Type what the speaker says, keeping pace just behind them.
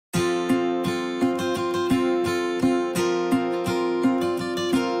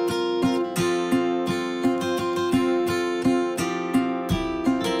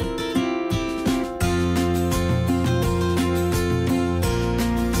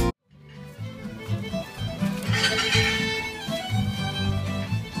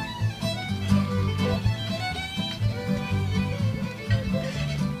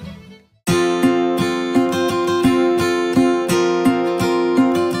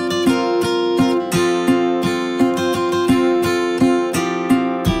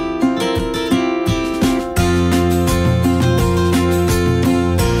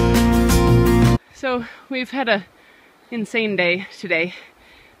we've had an insane day today.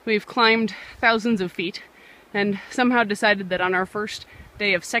 We've climbed thousands of feet and somehow decided that on our first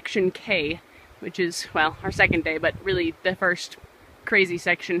day of section K, which is, well, our second day, but really the first crazy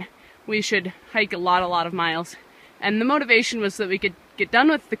section, we should hike a lot of miles. And the motivation was that we could get done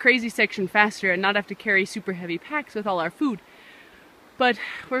with the crazy section faster and not have to carry super heavy packs with all our food. But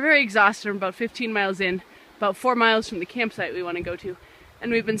we're very exhausted. We're about 15 miles in, about 4 miles from the campsite we want to go to.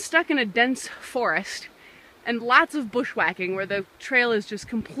 And we've been stuck in a dense forest and lots of bushwhacking where the trail is just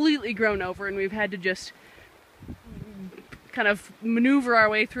completely grown over and we've had to just kind of maneuver our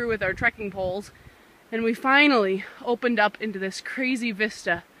way through with our trekking poles. And we finally opened up into this crazy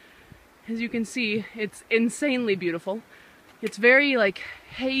vista. As you can see, it's insanely beautiful. It's very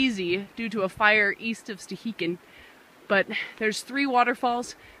hazy due to a fire east of Stehekin, but there's 3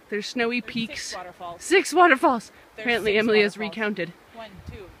 waterfalls, there's snowy peaks. 6 waterfalls. 6 waterfalls! There's apparently 6 Emily waterfalls. Has recounted. 1,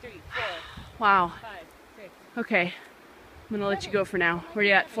 2, 3, 4. Wow. 5, 6. Okay, I'm gonna let you go for now.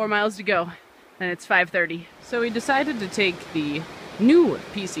 We're at 4 miles to go, and it's 5:30. So we decided to take the new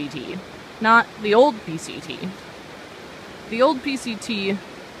PCT, not the old PCT. The old PCT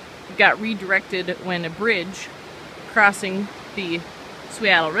got redirected when a bridge crossing the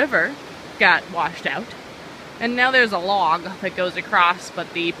Seattle River got washed out. And now there's a log that goes across,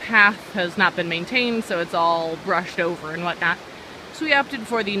 but the path has not been maintained, so it's all brushed over and whatnot. So we opted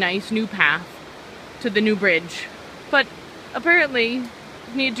for the nice new path to the new bridge. But apparently, you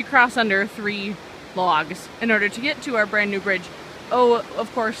need to cross under 3 logs in order to get to our brand new bridge. Oh,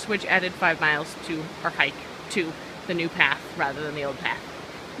 of course, which added 5 miles to our hike to the new path rather than the old path.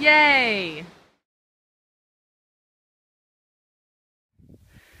 Yay!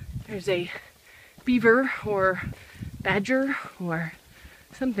 There's a beaver or badger or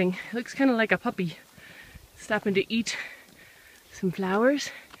something. It looks kind of like a puppy. Stopping to eat some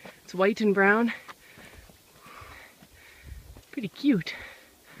flowers. It's white and brown. Pretty cute.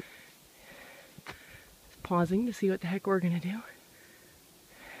 Just pausing to see what the heck we're gonna do.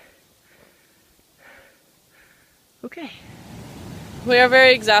 Okay. We are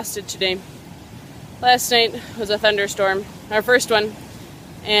very exhausted today. Last night was a thunderstorm, our first one,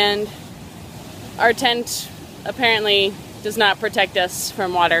 and our tent apparently does not protect us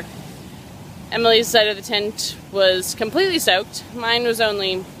from water. Emily's side of the tent was completely soaked. Mine was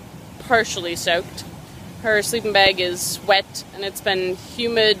only partially soaked. Her sleeping bag is wet and it's been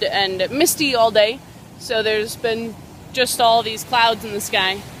humid and misty all day, so there's been just all these clouds in the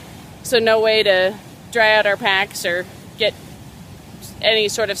sky, so no way to dry out our packs or get any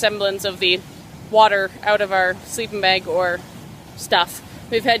sort of semblance of the water out of our sleeping bag or stuff.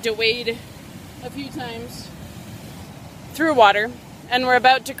 We've had to wade a few times through water, and we're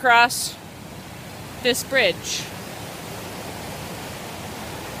about to cross this bridge.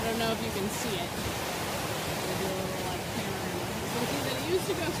 I don't know if you can see it. Maybe a little panorama. You can see that it used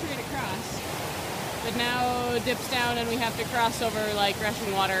to go straight across, but now it dips down and we have to cross over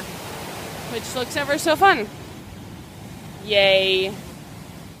rushing water, which looks ever so fun. Yay.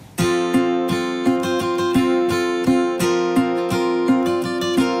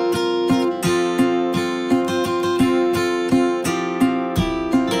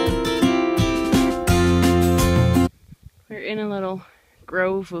 We're in a little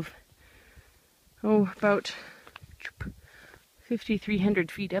grove of, about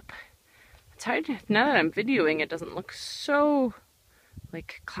 5,300 feet up. It's hard, now that I'm videoing, it doesn't look so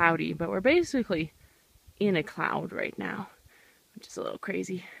cloudy, but we're basically in a cloud right now, which is a little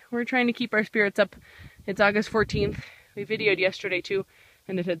crazy. We're trying to keep our spirits up. It's August 14th. We videoed yesterday too,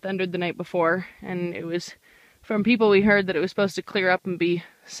 and it had thundered the night before, and it was, from people we heard, that it was supposed to clear up and be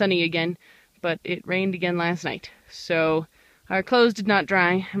sunny again, but it rained again last night. So our clothes did not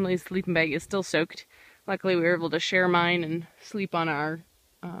dry. Emily's sleeping bag is still soaked. Luckily we were able to share mine and sleep on our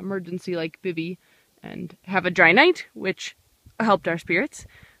emergency bivvy and have a dry night, which helped our spirits.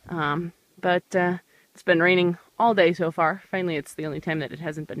 But it's been raining all day so far. Finally, it's the only time that it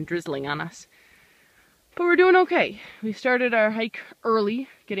hasn't been drizzling on us. But we're doing okay. We started our hike early,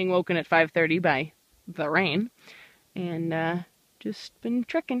 getting woken at 5:30 by the rain, and just been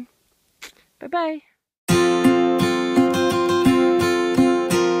trekking. Bye-bye.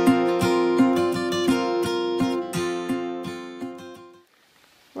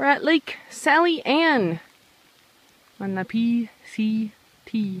 We're at Lake Sally Ann on the PCT.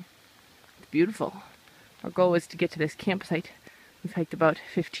 It's beautiful. Our goal was to get to this campsite. We've hiked about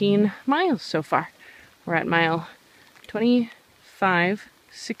 15 miles so far. We're at mile 25,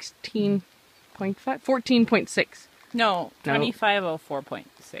 16.5, 14.6. No,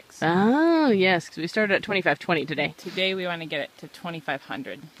 2504.6. Oh, yes, because we started at 2520 today. Today we want to get it to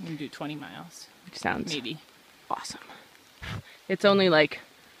 2,500 and do 20 miles. which sounds Maybe. awesome. It's only like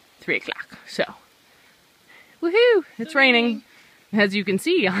 3 o'clock, so woohoo! It's raining, as you can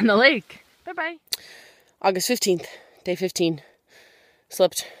see on the lake. Bye-bye. August 15th, day 15.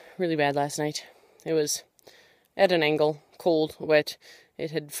 Slept really bad last night. It was at an angle, cold, wet.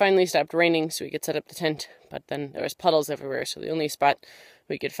 It had finally stopped raining, so we could set up the tent, but then there was puddles everywhere, so the only spot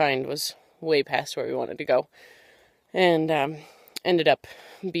we could find was way past where we wanted to go. And ended up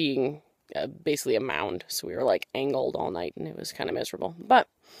being basically a mound, so we were like angled all night, and it was kind of miserable. But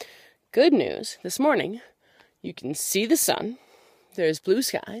good news, this morning, you can see the sun. There's blue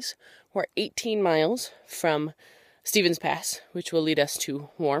skies. We're 18 miles from Stevens Pass, which will lead us to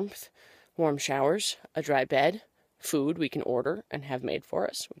warmth, warm showers, a dry bed, food we can order and have made for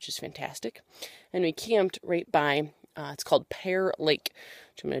us, which is fantastic. And we camped right by, it's called Pear Lake,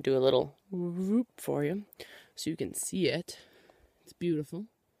 which I'm going to do a little whoop for you so you can see it. It's beautiful.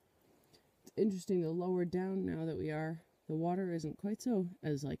 It's interesting, the lower down now that we are, the water isn't quite so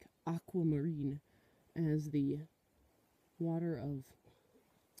as like aquamarine as the water of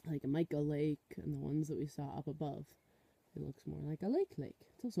like a Mica Lake and the ones that we saw up above. It looks more like a lake.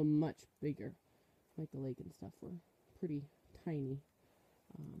 It's also much bigger. Mica Lake and stuff were pretty tiny,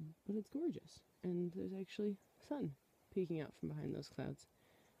 but it's gorgeous. And there's actually sun peeking out from behind those clouds.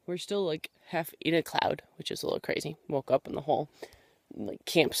 We're still like half in a cloud, which is a little crazy. Woke up and the whole like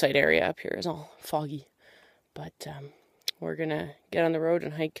campsite area up here is all foggy. But we're gonna get on the road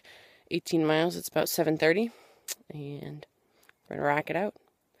and hike 18 miles. It's about 7:30, and we're gonna rock it out.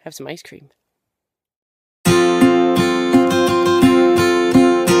 Have some ice cream.